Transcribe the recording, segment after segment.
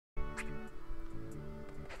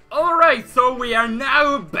Alright, so we are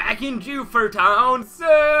now back in Jufer Town,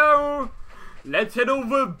 so let's head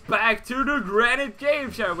over back to the Granite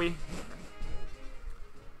Cave, shall we?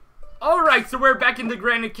 Alright, so we're back in the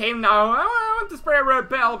Granite Cave now. I want to spray a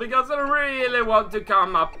repel because I really want to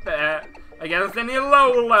come up against any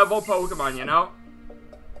low-level Pokemon, you know?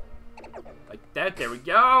 Like that, there we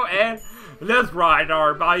go, and let's ride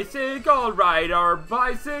our bicycle,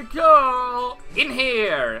 in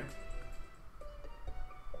here!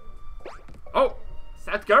 Oh, it's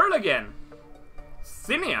that girl again.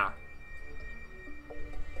 Zinnia.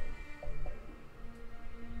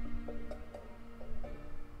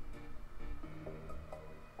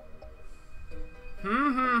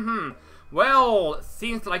 Well,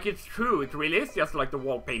 seems like it's true. It really is just like the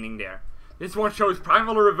wall painting there. This one shows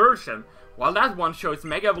primal reversion, while that one shows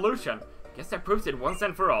mega evolution. Guess that proves it once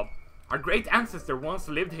and for all. Our great ancestor once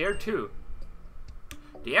lived here too.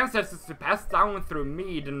 The ancestors passed down through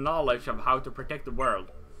me the knowledge of how to protect the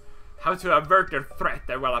world. How to avert the threat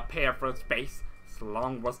that will appear from space, so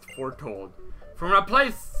long was foretold. From a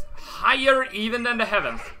place higher even than the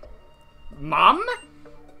heavens. Mom?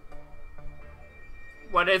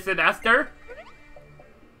 What is it, Esther?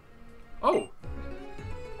 Oh.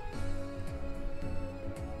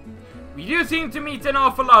 We do seem to meet an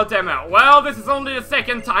awful lot, Emma. Well, this is only the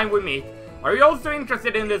second time we meet. Are you also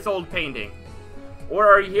interested in this old painting? Or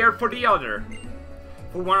are you here for the other?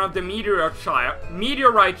 For one of the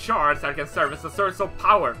meteorite shards that can serve as a source of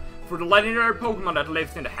power for the legendary Pokemon that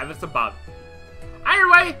lives in the heavens above. Either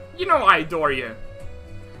way, you know I adore you.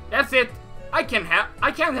 That's it. I can't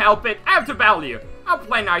help it. I have to battle you. I'll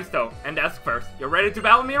play nice though, and ask first. You're ready to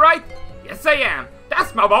battle me, right? Yes, I am.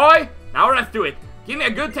 That's my boy. Now let's do it. Give me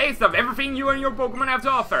a good taste of everything you and your Pokemon have to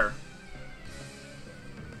offer.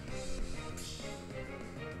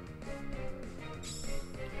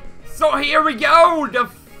 So here we go, the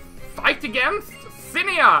fight against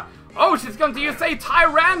Zinnia. Oh, she's going to use a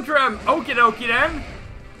Tyrantrum. Okie dokie then.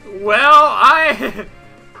 Well, I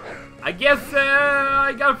guess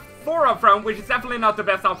I got 4 up front, which is definitely not the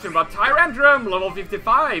best option, but Tyrantrum, level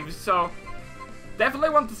 55, so definitely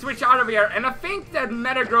want to switch out of here, and I think that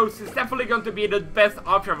Metagross is definitely going to be the best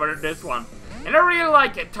option for this one. And I really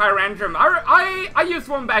like it, Tyrantrum. I used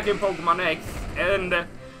one back in Pokemon X, and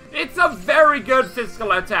it's a very good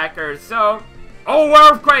physical attacker, so...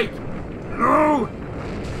 Oh, Earthquake! No!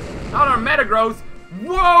 Not our Metagross.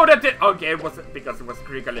 Whoa, that did... Okay, it wasn't because it was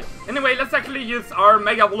critical. Anyway, let's actually use our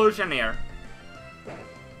Mega Evolution here.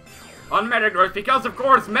 On Metagross, because of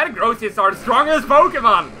course, Metagross is our strongest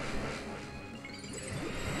Pokemon!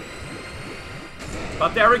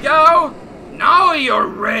 But there we go! Now you're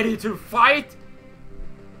ready to fight!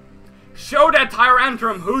 Show that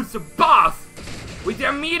Tyrantrum who's the boss! With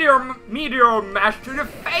your meteor mash to the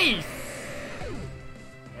face!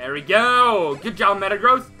 There we go! Good job,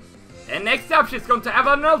 Metagross! And next up, she's going to have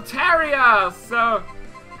an Altaria! So,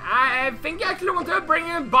 I think I actually want to bring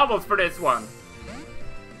in Bubbles for this one.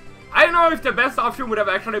 I don't know if the best option would have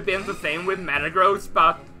actually been the same with Metagross,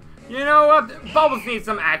 but you know what? Bubbles needs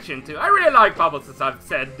some action too. I really like Bubbles, as I've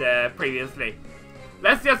said previously.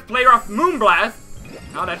 Let's just play off Moonblast.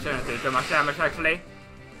 Oh, that shouldn't do too much damage, actually.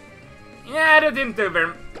 Yeah, that didn't do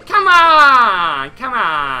very... Come on! Come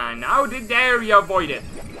on! How dare you avoid it?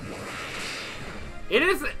 It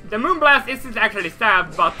is... The Moonblast isn't actually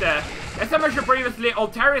stabbed, but as I mentioned previously,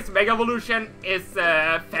 Altaria's Mega Evolution is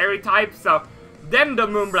Fairy type, so then the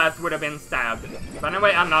Moonblast would have been stabbed. But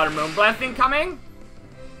anyway, another Moonblast incoming.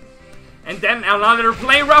 And then another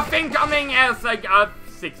Play Rough incoming as I got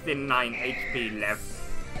 69 HP left.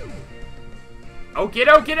 Okie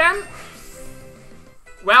dokie then.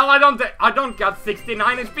 Well, I don't got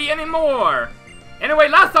 69 HP anymore. Anyway,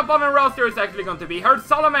 last up on the roster is actually going to be Herd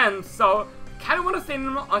Solomon, so kind of want to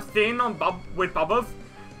stay in on with Bubbles,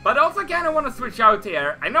 but also kind of want to switch out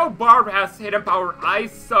here. I know Barb has Hidden Power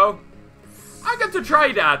Ice, so I got to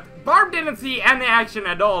try that. Barb didn't see any action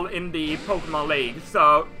at all in the Pokemon League,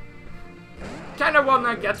 so kind of want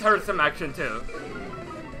to get her some action too.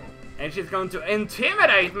 And she's going to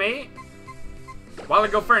intimidate me while I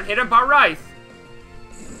go for a Hidden Power Ice.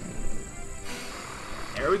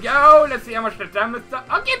 There we go. Let's see how much the damage does.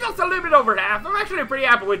 Okay, that's a little bit over half. I'm actually pretty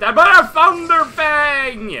happy with that. But a Thunder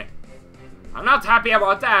Fang! I'm not happy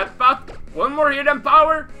about that, but one more Hidden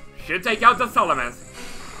Power should take out the Solomons.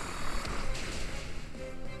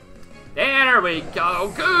 There we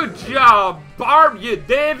go. Good job, Barb. You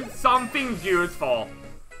did something useful.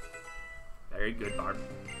 Very good, Barb.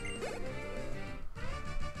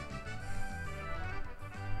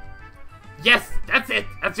 Yes, that's it.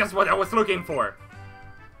 That's just what I was looking for.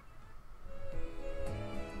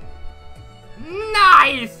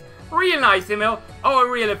 Nice! Real nice, Emil. Oh, I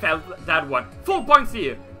really felt that one. Full points to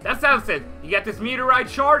you. That settles it. You get this meteorite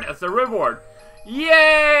shard as a reward.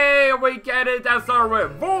 Yay! We get it as a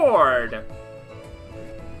reward.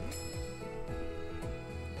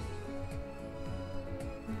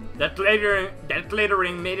 That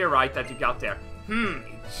glittering meteorite that you got there.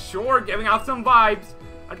 It's sure giving out some vibes.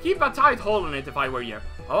 I'd keep a tight hold on it if I were you,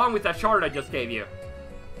 along with that shard I just gave you.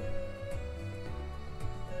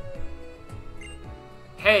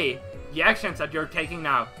 Hey, the actions that you're taking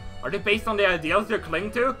now, are they based on the ideals you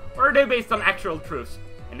cling to, or are they based on actual truths?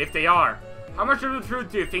 And if they are, how much of the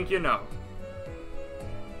truth do you think you know?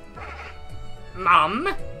 Mom?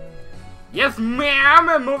 Yes,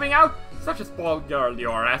 ma'am, moving out? Such a spoiled girl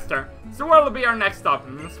you are, Esther. So what'll be our next stop,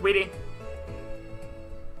 sweetie?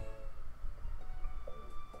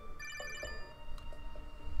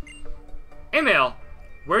 Emil,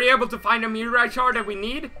 were you able to find a meteorite shard that we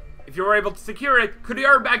need? If you were able to secure it, could you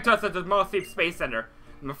hurry back to us at the Moss Deep Space Center?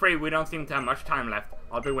 I'm afraid we don't seem to have much time left.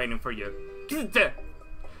 I'll be waiting for you.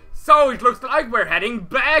 So it looks like we're heading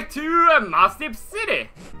back to Moss Deep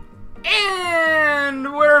City.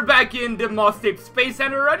 And we're back in the Moss Deep Space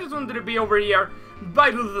Center. I just wanted to be over here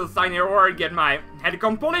by the little sign here or get my head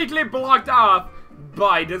completely blocked off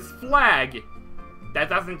by this flag that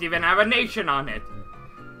doesn't even have a nation on it,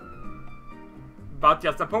 but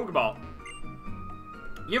just a Pokeball.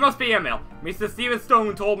 You must be Emil. Mr. Steven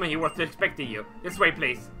Stone told me he was expecting you. This way,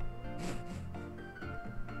 please.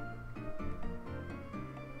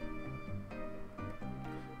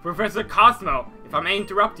 Professor Cosmo, if I may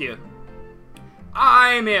interrupt you.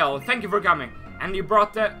 I'm Emil. Thank you for coming. And you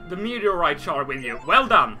brought the meteorite shard with you. Well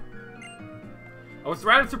done. I was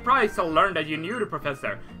rather surprised to learn that you knew the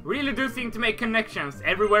professor. Really do seem to make connections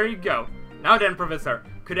everywhere you go. Now then, Professor,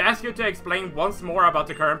 could I ask you to explain once more about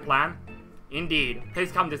the current plan? Indeed.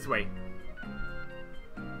 Please come this way.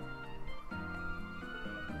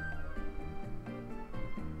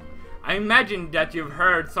 I imagine that you've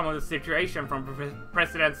heard some of the situation from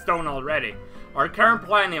President Stone already. Our current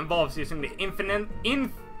plan involves using the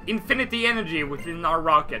infinity energy within our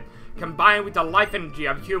rocket, combined with the life energy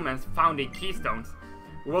of humans found in keystones.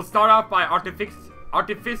 We will start off by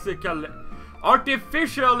artificially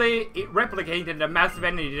replicating the massive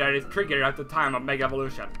energy that is triggered at the time of Mega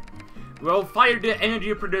Evolution. We will fire the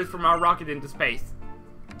energy produced from our rocket into space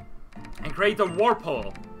and create a warp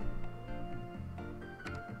hole.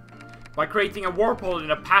 By creating a warp hole in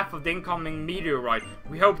the path of the incoming meteoroid,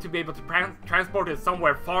 we hope to be able to transport it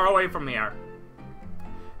somewhere far away from here.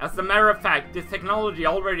 As a matter of fact, this technology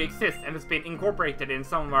already exists and has been incorporated in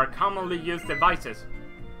some of our commonly used devices.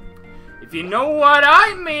 If you know what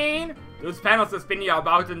I mean! Those panels that spin you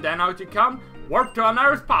about and then out you come, warp to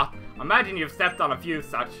another spot. Imagine you've stepped on a few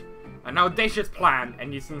such. An audacious plan,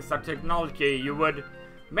 and using such technology you would...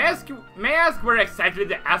 May I ask where exactly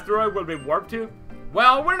the asteroid will be warped to?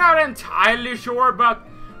 Well, we're not entirely sure, but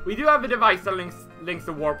we do have a device that links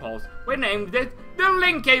the warp holes. We named it the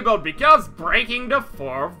link cable because breaking the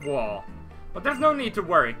fourth wall. But there's no need to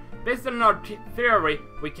worry. Based on our theory,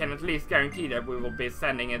 we can at least guarantee that we will be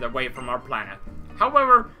sending it away from our planet.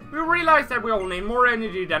 However, we realize that we will need more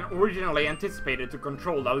energy than originally anticipated to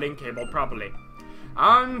control the link cable properly.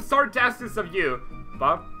 I'm sorry to ask this of you,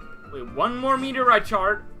 but with one more meteorite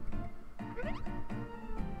shard.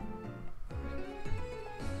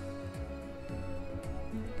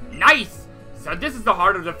 Nice! So this is the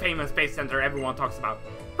heart of the famous space center everyone talks about.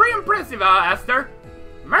 Pretty impressive, Esther.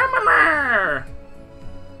 Murmur.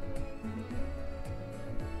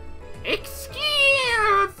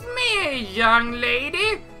 Excuse me, young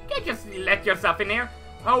lady. Can't just let yourself in here.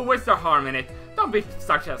 Oh, what's the harm in it? Don't be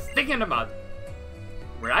such a stick in the mud.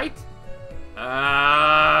 Right?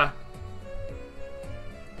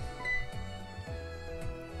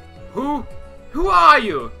 Who are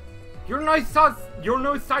you? You're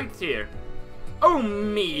no sights here. Oh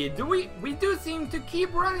me, we do seem to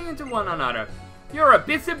keep running into one another. You're a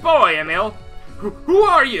busy boy, Emil. Who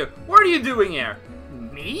are you? What are you doing here?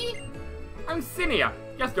 Me? I'm Zinnia,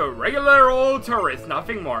 just a regular old tourist,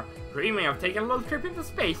 nothing more. Dreaming of taking a little trip into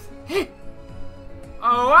space.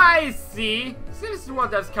 Oh, I see. So this is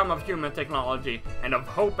what has come of human technology, and of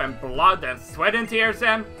hope and blood and sweat and tears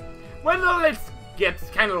and... Well, the list gets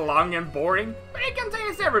kinda long and boring, but it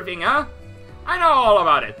contains everything, huh? I know all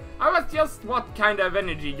about it. I was just what kind of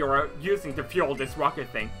energy you're using to fuel this rocket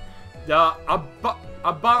thing. The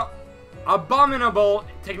abominable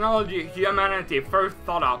technology humanity first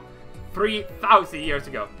thought of 3,000 years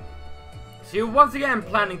ago. So you're once again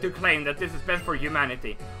planning to claim that this is best for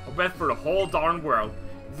humanity, or best for the whole darn world.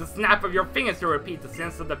 It's a snap of your fingers to repeat the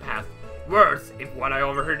sins of the past. Worse, if what I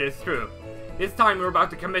overheard is true. This time we're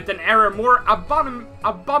about to commit an error more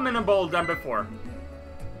abominable than before.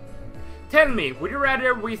 Tell me, would you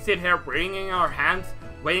rather we sit here wringing our hands,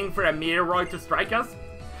 waiting for a meteoroid to strike us?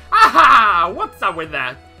 Aha! What's up with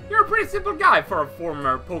that? You're a pretty simple guy for a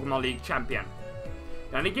former Pokemon League champion.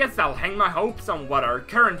 Then I guess I'll hang my hopes on what our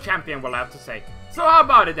current champion will have to say. So how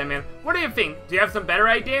about it, Emil? What do you think? Do you have some better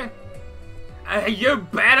idea? You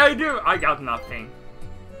bet I do! I got nothing.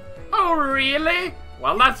 Oh, really?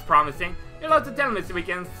 Well, that's promising. You'll have to tell me so we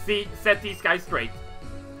can set these guys straight.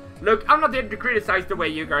 Look, I'm not here to criticize the way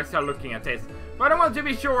you guys are looking at this, but I want to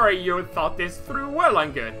be sure you thought this through well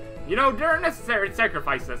and good. You know, there are necessary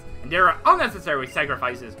sacrifices, and there are unnecessary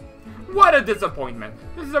sacrifices. What a disappointment.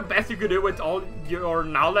 This is the best you could do with all your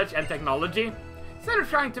knowledge and technology. Instead of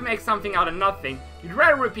trying to make something out of nothing, you'd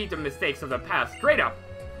rather repeat the mistakes of the past straight up.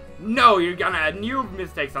 No, you're gonna add new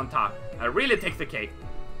mistakes on top. That really takes the cake.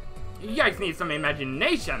 You guys need some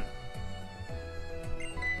imagination.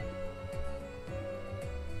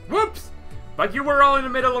 Whoops! But you were all in the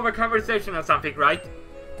middle of a conversation or something, right?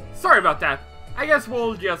 Sorry about that. I guess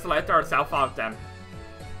we'll just let ourselves out then.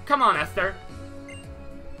 Come on, Esther.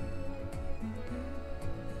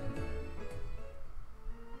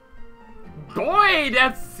 Boy,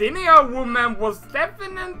 that Zinnia woman was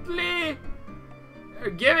definitely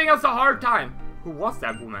giving us a hard time. Who was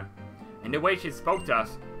that woman? And the way she spoke to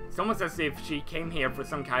us, it's almost as if she came here for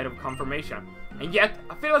some kind of confirmation. And yet,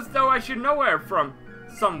 I feel as though I should know her from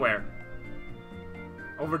somewhere.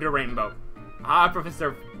 Over the rainbow. Ah,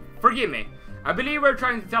 Professor, forgive me. I believe you were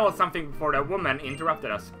trying to tell us something before that woman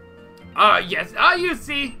interrupted us. Yes. You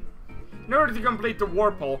see. In order to complete the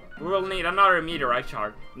warp hole, we will need another meteorite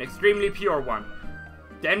shard, an extremely pure one.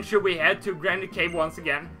 Then should we head to Granite Cave once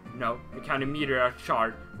again? No, the kind of meteorite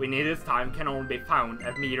shard we need this time can only be found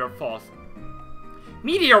at Meteor Falls.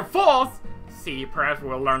 Meteor Falls? See, perhaps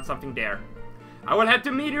we'll learn something there. I will head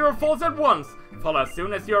to Meteor Falls at once. Follow as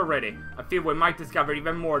soon as you're ready. I feel we might discover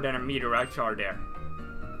even more than a meteorite shard there.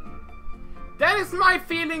 That is my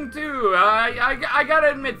feeling too. I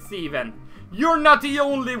gotta admit, Steven, you're not the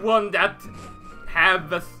only one that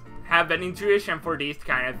have an intuition for these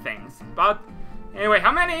kind of things. But anyway,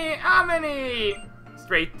 how many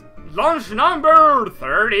straight? Launch number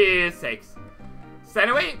 36. So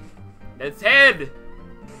anyway, let's head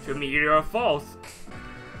to Meteor Falls.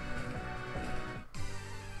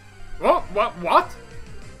 Oh, what?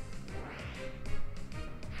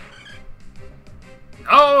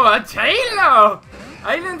 Oh, a Tailo!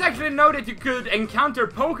 I didn't actually know that you could encounter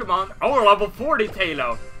Pokémon. Oh, level 40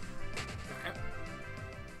 Tailo.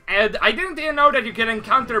 And I didn't even know that you could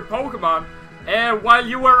encounter Pokémon while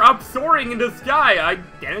you were up soaring in the sky. I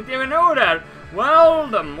didn't even know that. Well,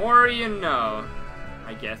 the more you know.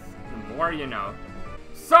 I guess, the more you know.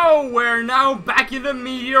 So, we're now back in the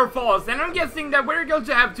Meteor Falls, and I'm guessing that we're going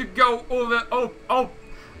to have to go up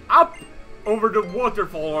over the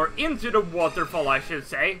waterfall, or into the waterfall, I should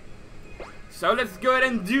say. So let's go ahead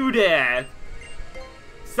and do that.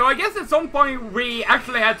 So I guess at some point we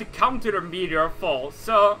actually had to come to the Meteor Falls,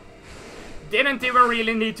 so didn't even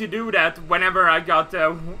really need to do that whenever I got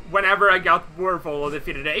Warfall or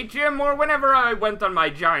defeated Atrium, or whenever I went on my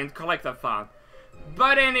giant collectathon.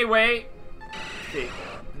 But anyway, see.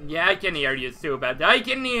 Yeah, I can hear you, Zubat. I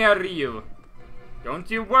can hear you. Don't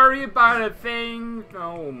you worry about a thing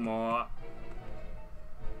no more.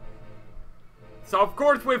 So of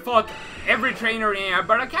course we fought every trainer in here,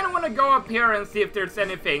 but I kind of want to go up here and see if there's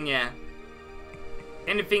anything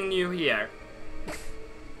new here.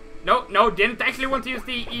 No, didn't actually want to use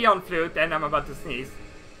the Eon Flute, and I'm about to sneeze.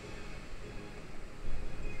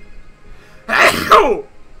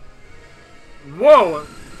 Whoa!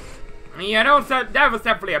 You know, so that was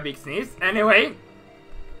definitely a big sneeze. Anyway.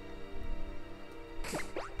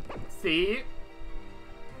 See.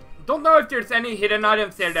 Don't know if there's any hidden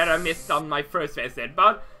items there that I missed on my first visit,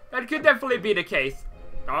 but that could definitely be the case.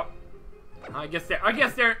 Oh. I guess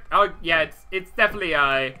there, oh yeah, it's definitely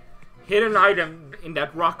a hidden item in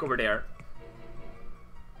that rock over there.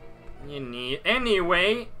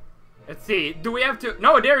 Anyway, let's see, do we have to,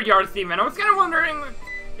 no, there you are, Steven. I was kind of wondering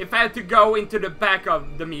if I had to go into the back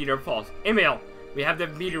of the Meteor Falls. Emil, we have the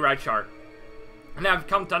meteorite shard, and I've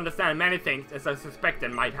come to understand many things as I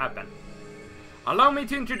suspected might happen. Allow me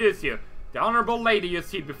to introduce you. The honorable lady you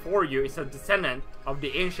see before you is a descendant of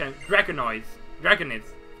the ancient Draconids.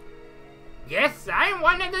 Yes, I'm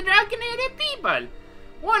one of the Draconiid people.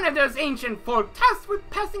 One of those ancient folk tasked with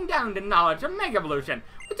passing down the knowledge of Mega Evolution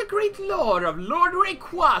with the great lore of Lord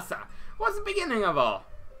Rayquaza. Was the beginning of all.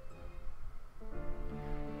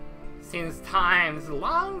 Since times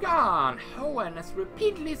long gone, Hoenn has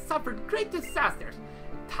repeatedly suffered great disasters.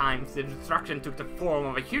 times, the destruction took the form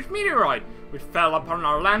of a huge meteoroid, which fell upon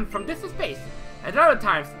our land from distant space. At other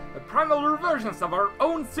times, the primal versions of our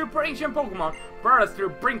own super ancient Pokemon brought us to the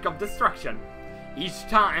brink of destruction. Each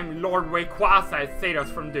time, Lord Rayquaza had saved us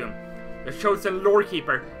from doom. The chosen Lore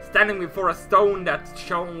Keeper, standing before a stone that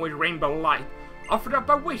shone with rainbow light, offered up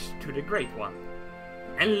a wish to the Great One.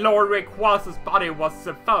 And Lord Rayquaza's body was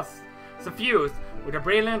suffused with a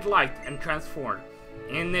brilliant light and transformed.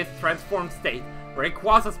 In this transformed state,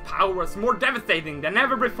 Rayquaza's power was more devastating than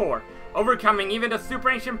ever before, overcoming even the super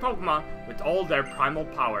ancient Pokemon with all their primal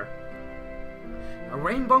power. A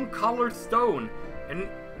rainbow-colored stone, an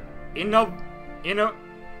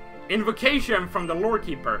invocation from the Lore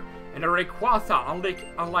Keeper, and a Rayquaza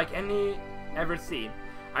unlike any ever seen.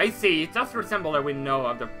 I see, it does resemble that we know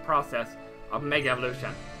of the process of Mega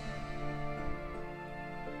Evolution.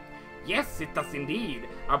 Yes, it does indeed.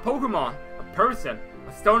 A Pokemon, a person,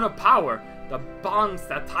 a stone of power, the bonds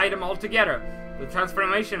that tie them all together. The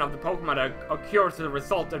transformation of the Pokemon that occurs as a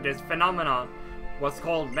result of this phenomenon was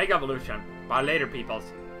called Mega Evolution by later peoples.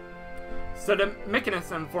 So the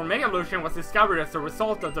mechanism for Mega Evolution was discovered as a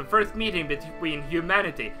result of the first meeting between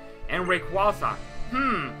humanity and Rayquaza.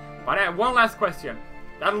 But I have one last question.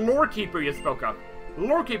 That Lore Keeper you spoke of. The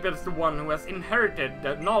Lore Keeper is the one who has inherited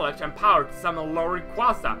the knowledge and power to summon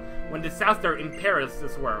Rayquaza when disaster imperils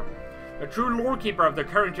this world. The true Lore Keeper of the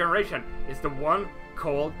current generation is the one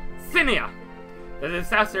called Zinnia. The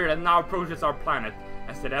disaster that now approaches our planet,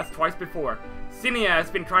 as it has twice before. Zinnia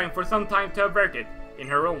has been trying for some time to avert it, in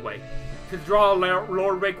her own way. To draw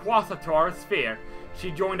Lord Rayquaza to our sphere,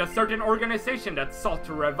 she joined a certain organization that sought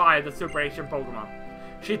to revive the super ancient Pokemon.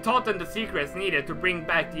 She taught them the secrets needed to bring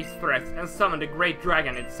back these threats and summon the great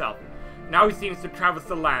dragon itself. Now he seems to traverse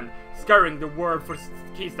the land, scouring the world for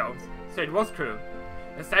keystones. So it was true.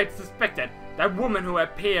 As I suspected, that woman who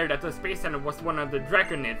appeared at the Space Center was one of the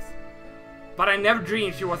Draconids. But I never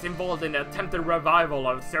dreamed she was involved in the attempted revival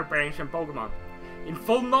of super ancient Pokemon. In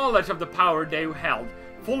full knowledge of the power they held,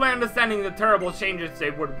 fully understanding the terrible changes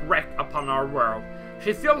they would wreak upon our world,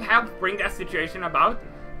 she still helped bring that situation about.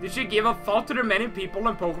 Did she give a thought to the many people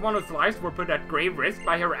and Pokemon whose lives were put at grave risk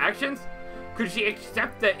by her actions? Could she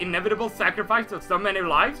accept the inevitable sacrifice of so many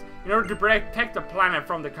lives in order to protect the planet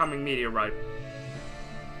from the coming meteoroid?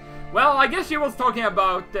 Well, I guess she was talking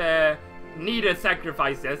about needed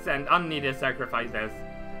sacrifices and unneeded sacrifices.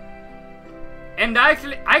 And I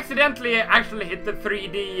accidentally hit the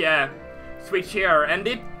 3D switch here, and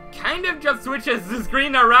it kind of just switches the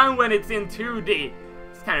screen around when it's in 2D.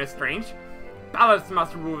 It's kind of strange. Balance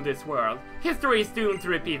must rule this world. History is doomed to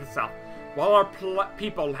repeat itself. While our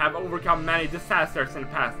people have overcome many disasters in the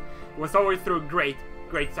past, it was always through great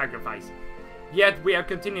sacrifice. Yet we have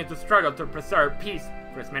continued to struggle to preserve peace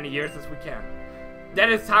for as many years as we can. That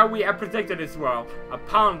is how we have protected this world,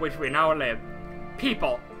 upon which we now live.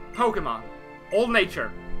 People, Pokemon, all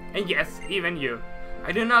nature, and yes, even you.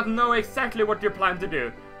 I do not know exactly what you plan to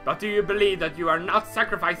do, but do you believe that you are not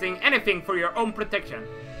sacrificing anything for your own protection?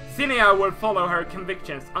 Zinnia will follow her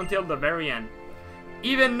convictions until the very end,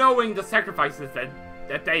 even knowing the sacrifices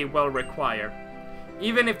that they will require,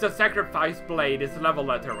 even if the sacrifice blade is leveled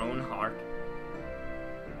at her own heart.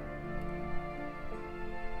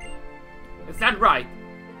 Is that right?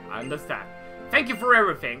 I understand. Thank you for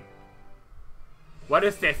everything. What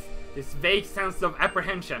is this? This vague sense of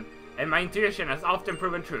apprehension, and my intuition has often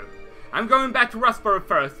proven true. I'm going back to Rustboro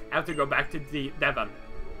first. I have to go back to Devon.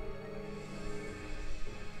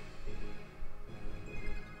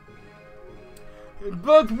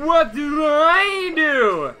 But what do I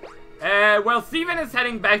do? Well, Steven is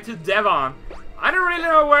heading back to Devon. I don't really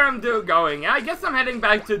know where I'm going. I guess I'm heading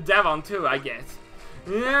back to Devon too, I guess.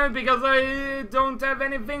 Yeah, because I don't have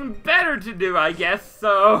anything better to do, I guess,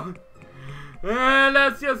 so...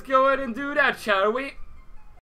 let's just go ahead and do that, shall we?